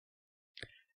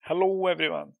Hello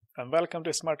everyone and welcome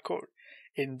to Smart Code.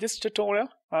 In this tutorial,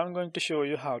 I'm going to show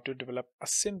you how to develop a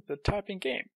simple typing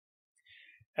game.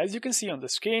 As you can see on the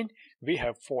screen, we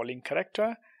have falling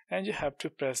character and you have to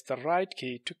press the right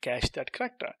key to catch that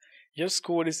character. Your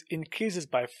score increases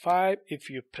by 5 if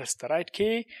you press the right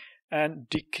key and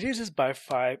decreases by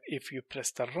 5 if you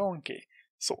press the wrong key.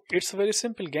 So it's a very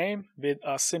simple game with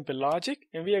a simple logic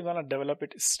and we are going to develop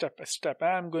it step by step.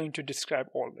 I'm going to describe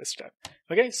all the steps.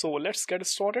 Okay, so let's get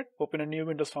started. Open a new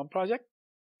Windows Form project.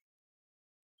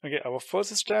 Okay, our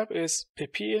first step is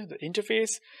prepare the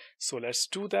interface. So let's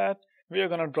do that. We are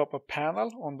going to drop a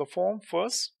panel on the form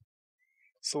first.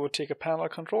 So take a panel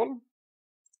control.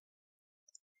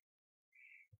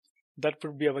 That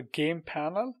would be our game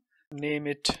panel. Name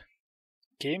it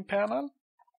game panel.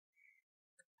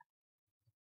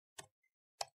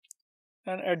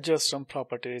 And adjust some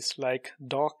properties like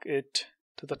dock it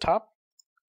to the top.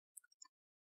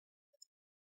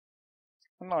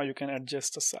 And now you can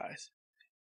adjust the size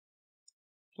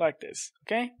like this.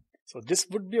 Okay, so this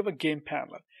would be our game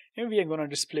panel and we are going to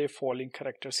display falling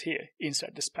characters here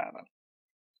inside this panel.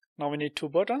 Now we need two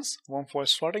buttons, one for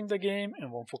starting the game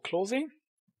and one for closing.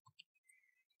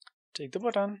 Take the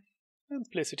button and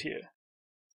place it here.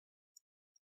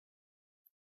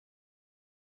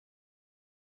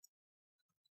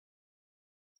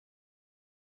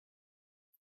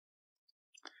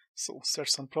 So set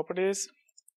some properties,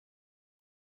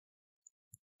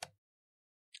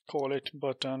 call it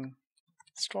button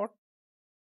start.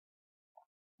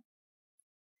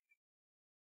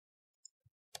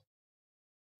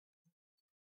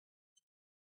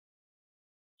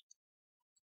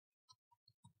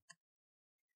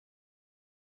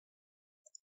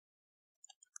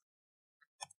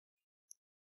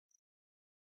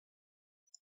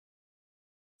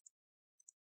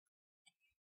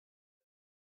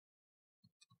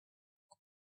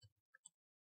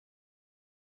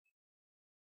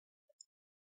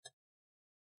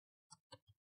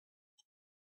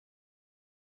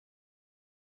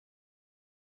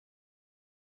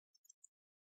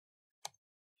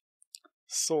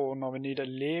 So now we need a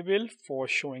label for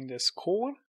showing the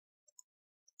score.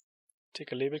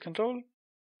 Take a label control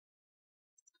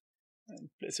and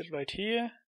place it right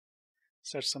here.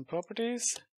 Set some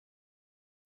properties.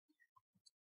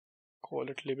 Call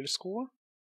it label score.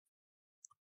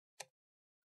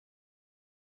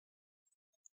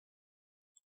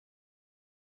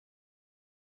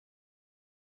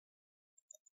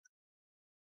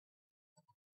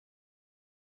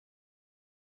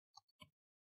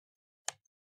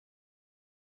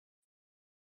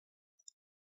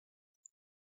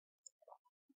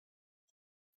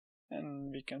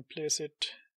 And we can place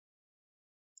it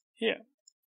here,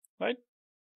 right?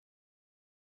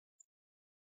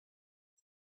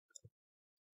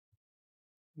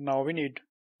 Now we need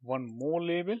one more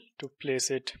label to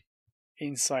place it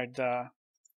inside the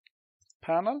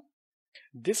panel.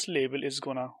 This label is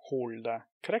gonna hold the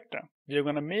character. We are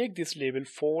gonna make this label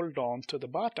fall down to the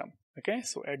bottom. Okay,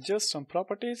 so adjust some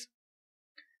properties.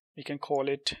 We can call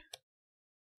it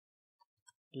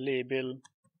label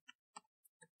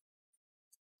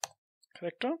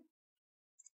character.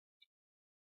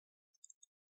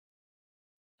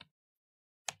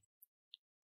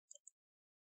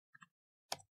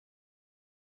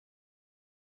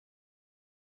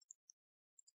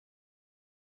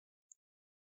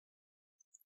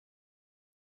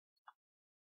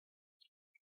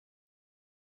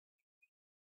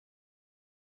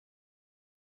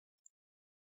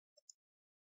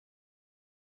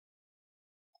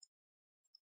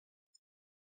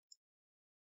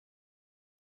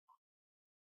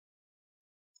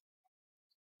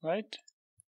 Right,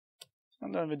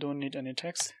 and then we don't need any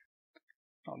text.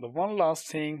 Now the one last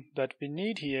thing that we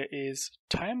need here is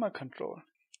timer control.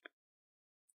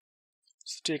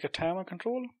 So take a timer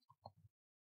control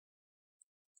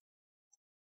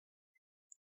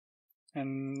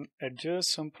and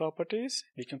adjust some properties.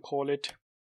 We can call it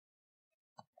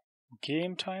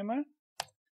game timer.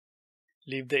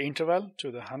 Leave the interval to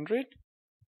the 100.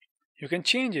 You can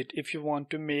change it if you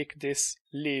want to make this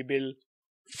label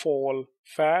fall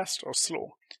fast or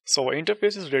slow. So our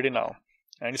interface is ready now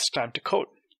and it's time to code.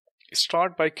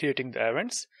 Start by creating the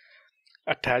events.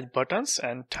 Attach buttons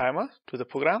and timer to the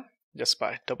program just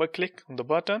by double click on the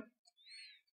button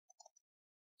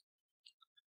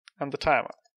and the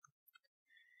timer.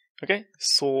 Okay,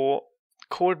 so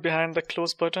code behind the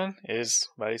close button is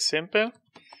very simple.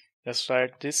 Just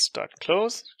write this dot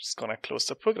close. It's gonna close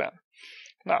the program.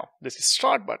 Now this is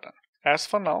start button. As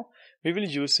for now, we will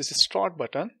use this start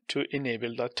button to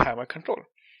enable the timer control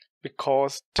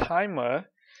because timer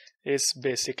is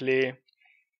basically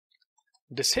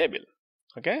disable.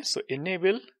 Okay, so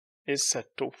enable is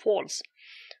set to false.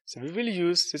 So we will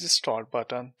use this start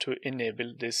button to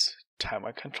enable this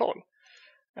timer control,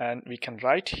 and we can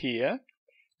write here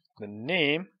the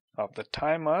name of the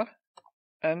timer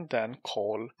and then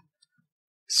call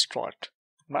start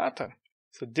method.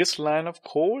 So this line of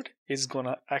code is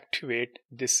gonna activate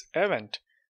this event.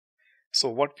 So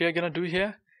what we are gonna do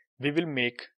here, we will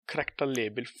make character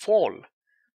label fall,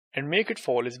 and make it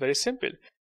fall is very simple.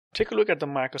 Take a look at the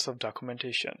Microsoft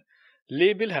documentation.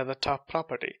 Label has a top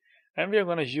property, and we are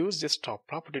going to use this top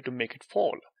property to make it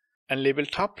fall. And label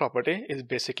top property is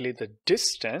basically the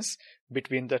distance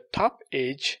between the top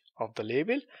edge of the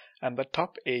label and the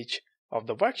top edge of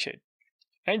the worksheet.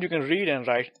 And you can read and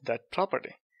write that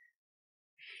property.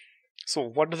 So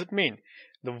what does it mean?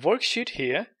 The worksheet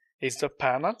here is the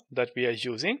panel that we are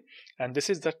using, and this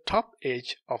is the top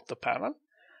edge of the panel,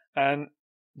 and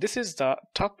this is the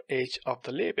top edge of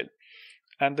the label,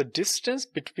 and the distance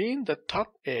between the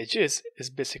top edges is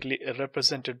basically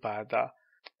represented by the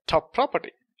top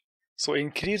property. So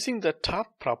increasing the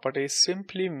top property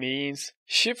simply means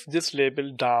shift this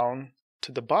label down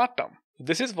to the bottom.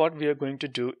 This is what we are going to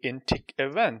do in tick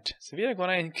event. So we are going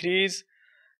to increase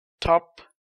top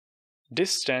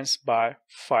distance by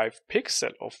 5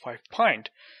 pixel or 5 point.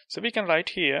 So we can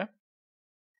write here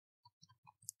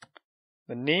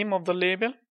the name of the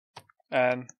label,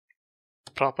 and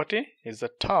property is the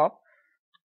top,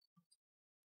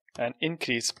 and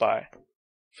increase by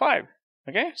 5.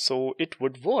 Okay, so it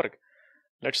would work.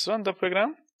 Let's run the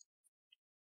program.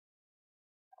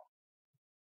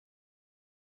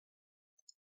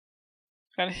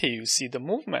 And here you see the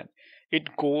movement.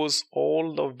 It goes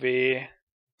all the way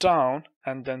down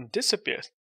and then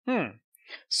disappears.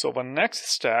 So our next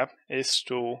step is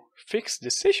to fix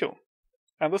this issue.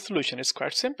 And the solution is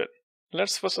quite simple.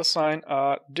 Let's first assign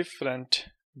a different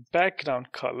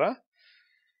background color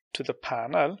to the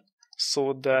panel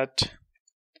so that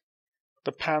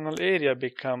the panel area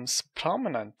becomes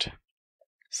prominent.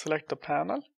 Select the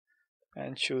panel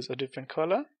and choose a different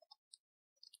color.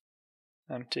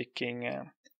 I'm taking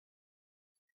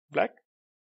black.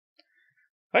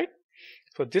 Right?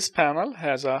 So this panel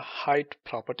has a height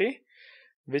property,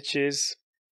 which is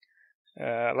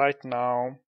right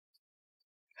now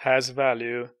has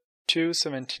value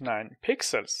 279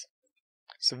 pixels.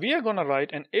 So we are going to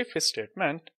write an if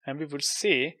statement, and we would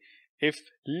say if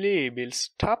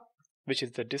label's top, which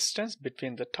is the distance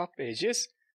between the top edges,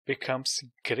 becomes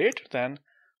greater than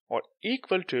or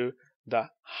equal to the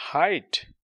height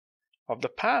of the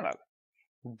panel,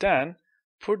 then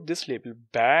put this label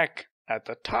back at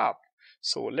the top.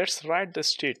 So let's write the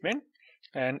statement,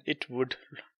 and it would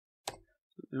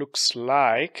looks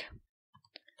like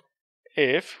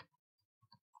if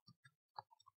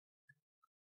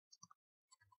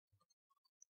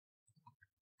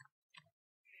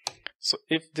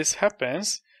this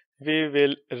happens, we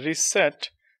will reset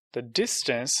the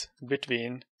distance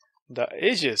between the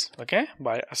edges, okay,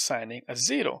 by assigning a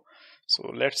 0.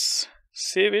 So let's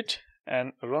save it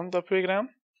and run the program.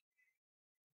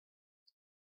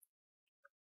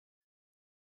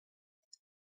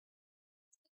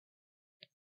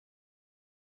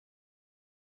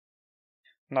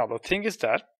 Now the thing is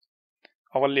that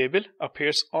our label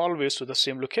appears always to the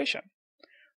same location.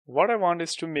 What I want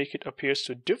is to make it appear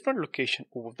to different location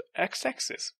over the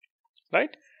x-axis,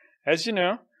 right? As you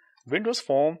know, Windows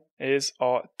Phone is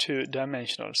a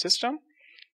two-dimensional system,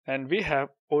 and we have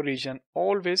origin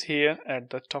always here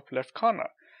at the top left corner,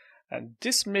 and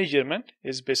this measurement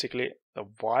is basically the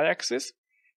y-axis,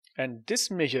 and this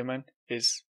measurement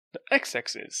is the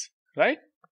x-axis, right?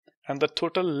 And the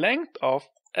total length of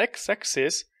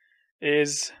x-axis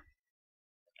is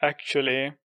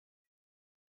actually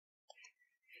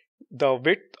the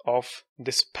width of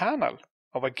this panel,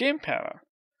 of a game panel,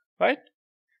 right?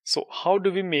 So how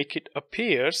do we make it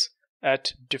appears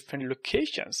at different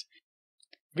locations?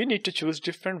 We need to choose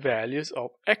different values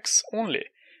of x only,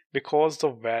 because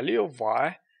the value of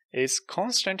y is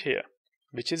constant here,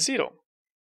 which is 0.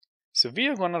 So we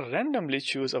are going to randomly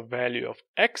choose a value of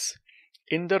x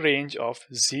in the range of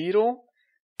 0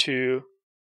 to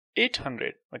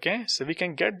 800. Okay, so we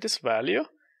can get this value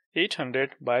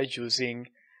 800 by using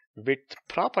width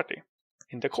property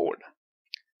in the code.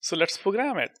 So let's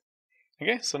program it.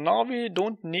 Okay, so now we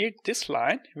don't need this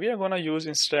line. We are going to use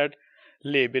instead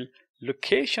label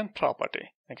location property.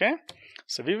 Okay,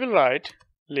 so we will write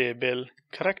label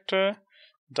character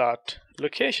dot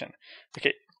location.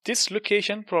 Okay, this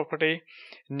location property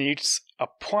needs a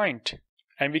point,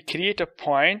 and we create a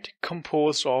point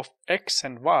composed of x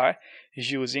and y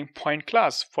using point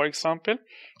class. For example,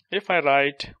 if I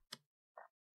write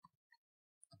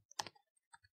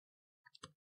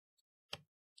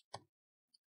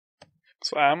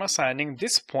So I am assigning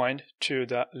this point to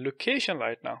the location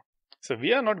right now. So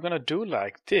we are not going to do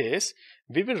like this.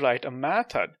 We will write a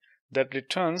method that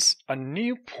returns a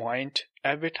new point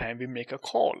every time we make a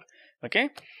call. Okay,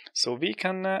 so we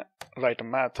can write a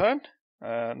method.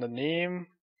 The name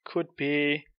could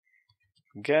be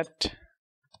get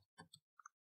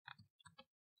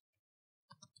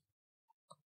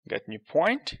new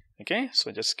point. Okay, so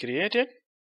just create it.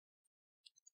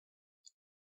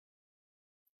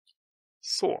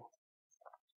 So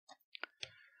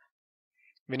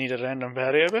we need a random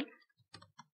variable.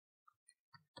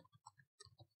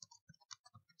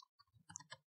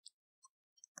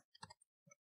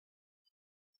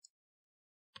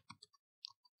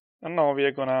 And now we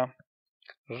are gonna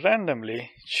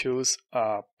randomly choose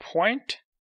a point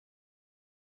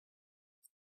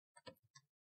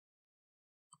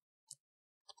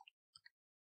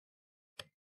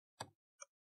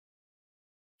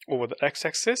over the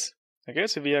x-axis. Okay,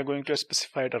 so we are going to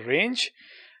specify the range,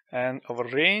 and our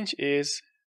range is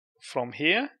from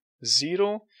here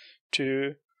 0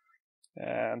 to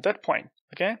that point.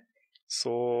 Okay,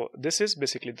 so this is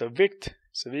basically the width.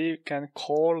 So we can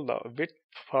call the width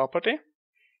property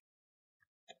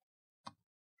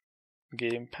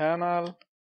game panel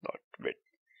dot width.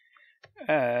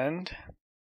 And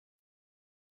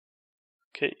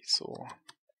okay, so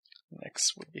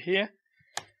next would be here,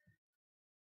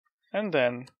 and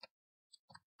then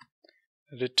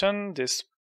return this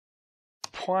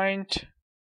point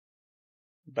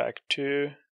back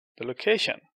to the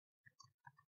location.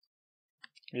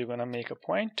 We're gonna make a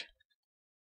point.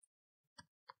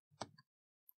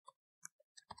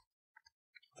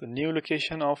 The new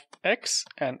location of x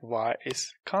and y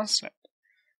is constant,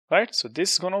 right? So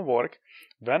this is gonna work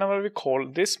whenever we call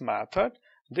this method.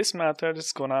 This method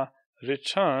is gonna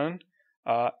return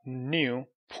a new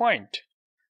point.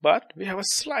 But we have a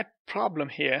slight problem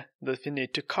here that we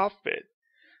need to cope with.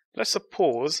 Let's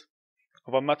suppose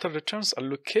our method returns a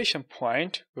location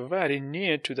point very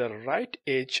near to the right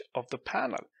edge of the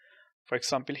panel. For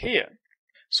example, here.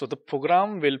 So the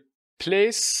program will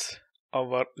place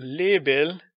our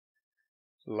label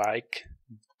like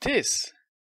this.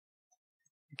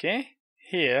 Okay,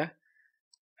 here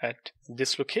at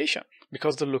this location,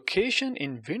 because the location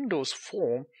in Windows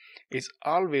form is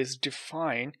always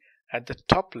defined at the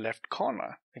top left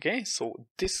corner. Okay, so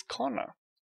this corner.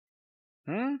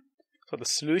 So the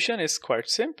solution is quite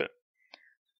simple.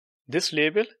 This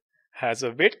label has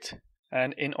a width,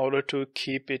 and in order to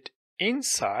keep it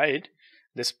inside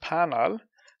this panel,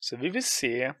 so we will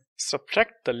say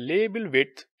subtract the label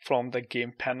width from the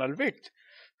game panel width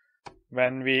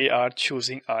when we are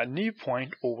choosing a new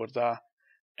point over the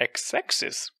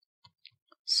x-axis.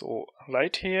 So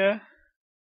right here,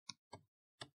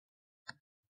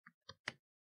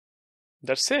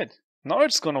 that's it. Now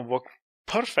it's gonna work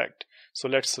perfect. So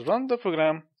let's run the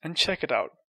program and check it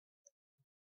out.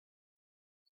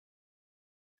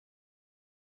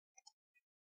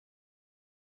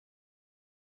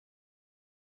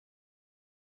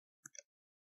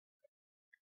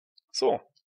 So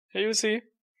here you see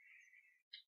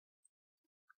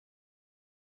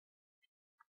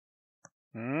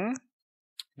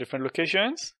different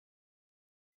locations.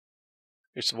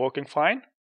 It's working fine,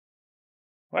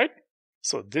 right?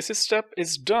 So this step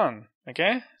is done.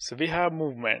 Okay, so we have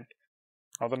movement.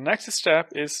 Now the next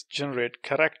step is generate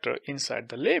character inside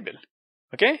the label.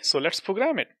 Okay, so let's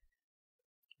program it.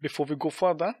 Before we go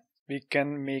further, we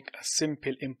can make a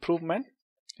simple improvement,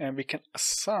 and we can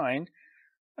assign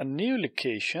a new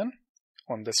location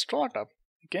on the startup.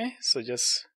 Okay, so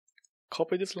just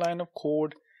copy this line of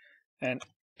code and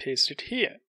paste it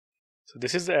here. So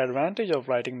this is the advantage of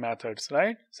writing methods,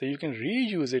 right? So you can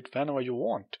reuse it whenever you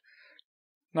want.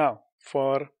 Now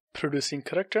for producing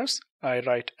characters, I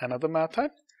write another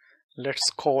method. Let's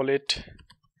call it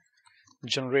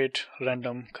generate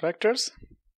random characters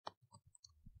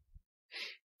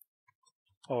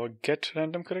or get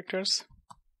random characters.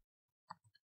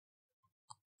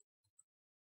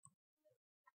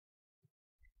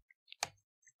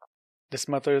 This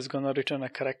method is going to return a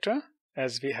character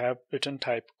as we have return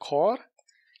type char.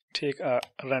 Take a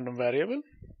random variable,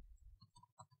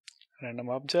 random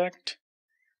object,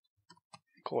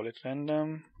 call it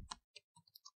random.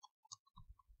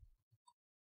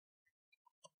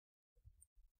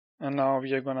 And now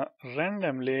we are going to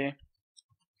randomly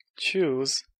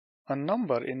choose a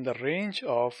number in the range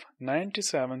of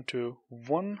 97 to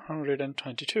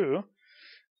 122,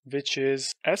 which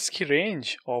is ASCII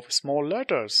range of small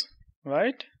letters,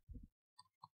 right?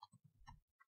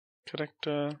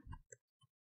 Character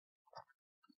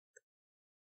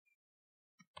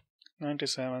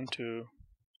 97 to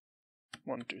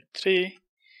 1, 2, 3,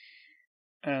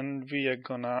 and we are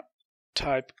gonna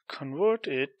convert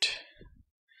it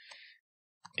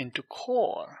into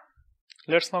core.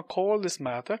 Let's now call this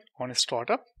method on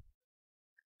startup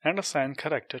and assign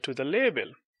character to the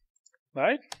label,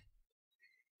 right?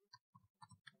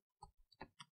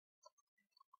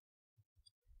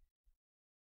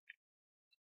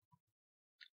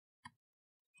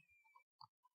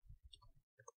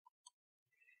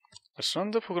 Let's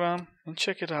run the program and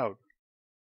check it out.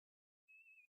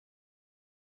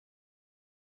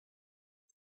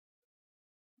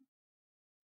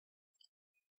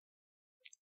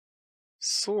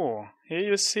 So here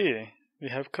you see we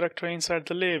have character inside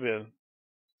the label.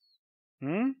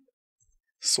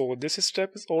 So this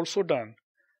step is also done.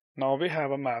 Now we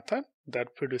have a method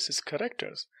that produces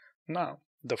characters. Now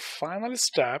the final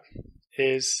step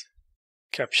is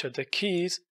capture the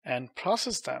keys and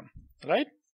process them, right?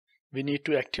 We need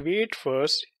to activate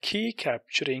first key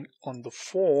capturing on the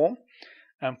form,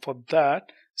 and for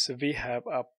that, so we have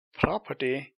a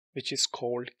property which is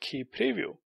called key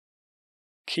preview.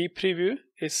 Key preview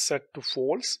is set to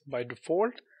false by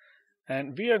default,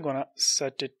 and we are gonna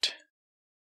set it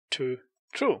to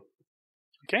true.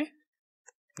 Okay,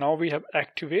 now we have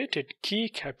activated key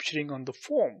capturing on the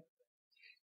form,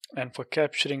 and for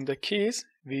capturing the keys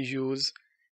we use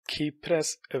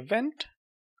Keypress event.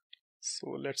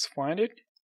 So let's find it.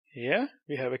 Here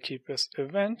we have a Keypress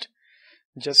event.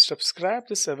 Just subscribe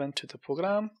this event to the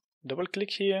program, double click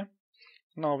here.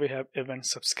 Now we have event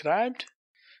subscribed.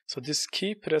 So this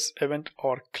Keypress event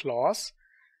or class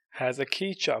has a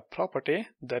keychar property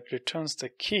that returns the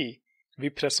key we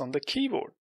press on the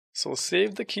keyboard. So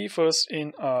save the key first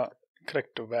in a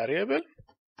character variable.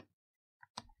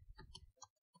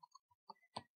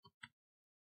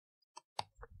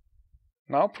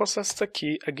 Now process the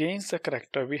key against the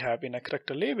character we have in a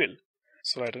character label.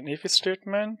 So write an if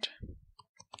statement,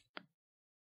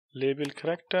 label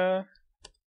character,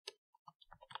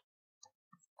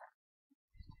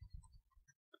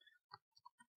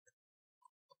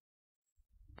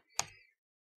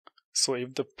 so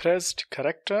if the pressed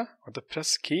character or the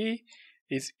pressed key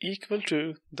is equal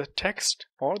to the text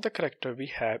or the character we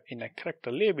have in a character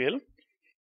label,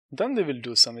 then they will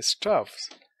do some stuff.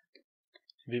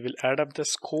 We will add up the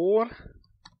score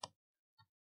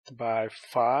by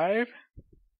 5,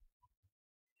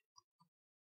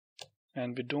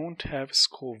 and we don't have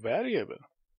score variable.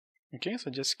 Okay, so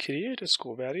just create a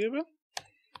score variable.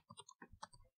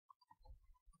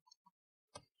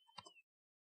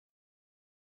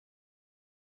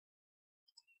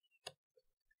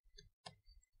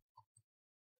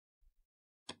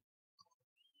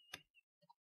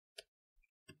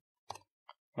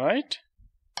 Right,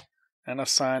 and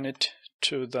assign it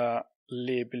to the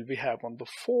label we have on the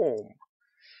form.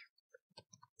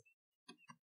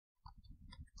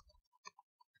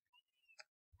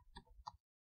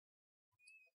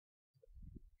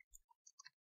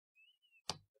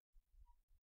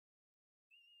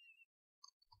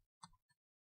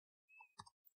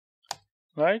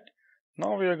 Right,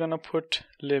 now we are gonna put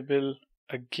label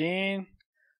again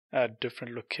at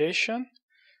different location.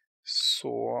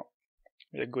 So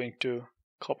we are going to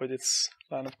copy this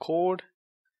line of code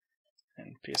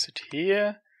and paste it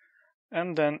here,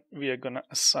 and then we are gonna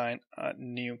assign a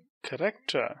new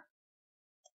character.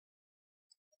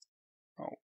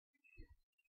 Oh,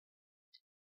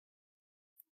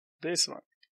 this one.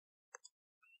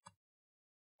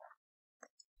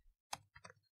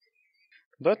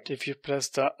 But if you press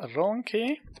the wrong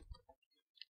key,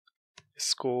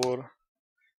 score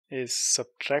is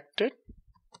subtracted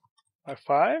by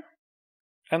 5,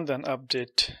 and then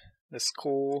update the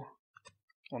score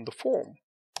on the form.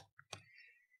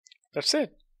 That's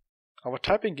it. Our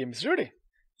typing game is ready.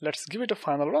 Let's give it a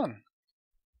final run.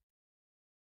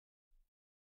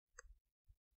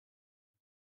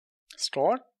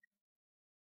 Start.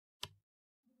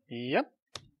 Yep.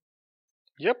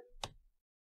 Yep.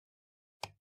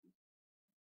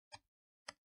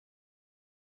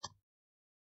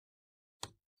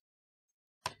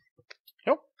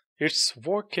 Yep. It's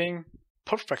working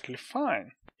perfectly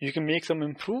fine. You can make some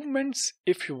improvements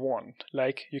if you want,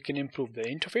 like you can improve the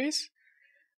interface,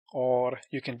 or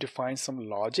you can define some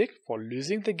logic for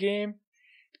losing the game,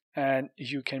 and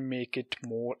you can make it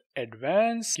more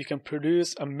advanced. You can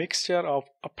produce a mixture of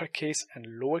uppercase and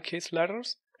lowercase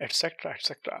letters, etc.,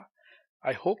 etc.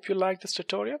 I hope you like this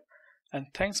tutorial, and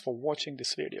thanks for watching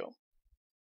this video.